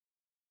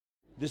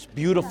This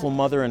beautiful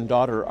mother and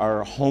daughter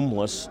are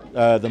homeless.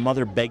 The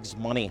mother begs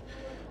money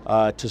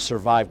to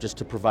survive, just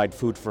to provide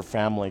food for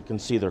family. You can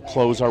see their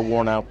clothes are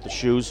worn out, the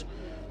shoes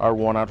are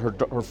worn out. Her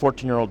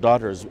 14-year-old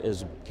daughter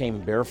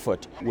came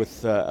barefoot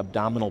with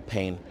abdominal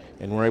pain,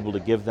 and we're able to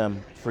give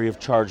them free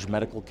of charge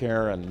medical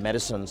care and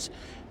medicines.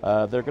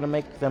 They're going to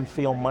make them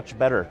feel much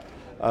better.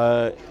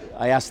 I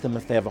asked them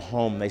if they have a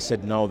home. They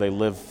said no, they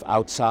live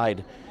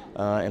outside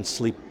and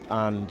sleep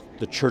on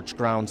the church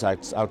grounds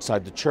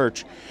outside the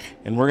church.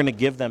 And we're going to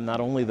give them not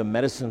only the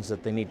medicines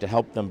that they need to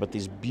help them, but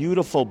these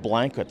beautiful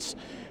blankets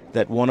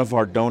that one of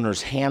our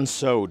donors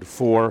hand-sewed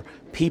for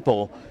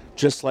people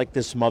just like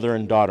this mother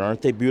and daughter.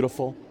 Aren't they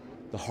beautiful?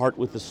 The heart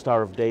with the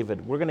Star of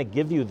David. We're going to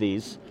give you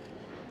these.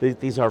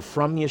 These are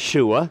from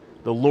Yeshua.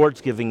 The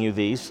Lord's giving you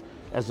these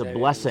as a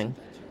blessing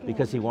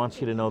because he wants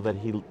you to know that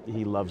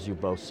he loves you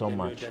both so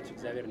much.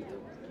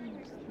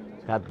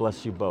 God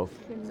bless you both.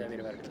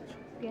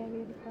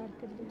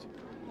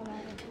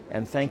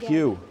 And thank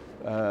you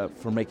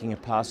for making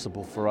it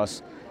possible for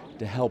us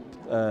to help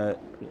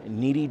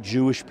needy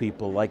Jewish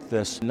people like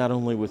this, not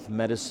only with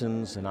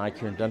medicines and eye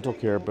care and dental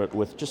care, but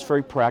with just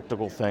very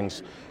practical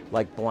things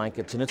like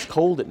blankets. And it's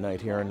cold at night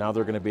here, and now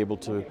they're going to be able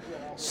to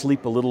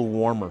sleep a little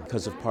warmer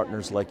because of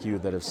partners like you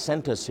that have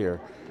sent us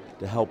here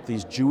to help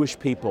these Jewish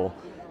people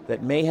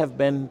that may have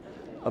been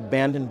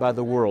abandoned by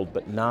the world,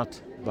 but not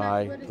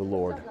by the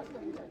Lord.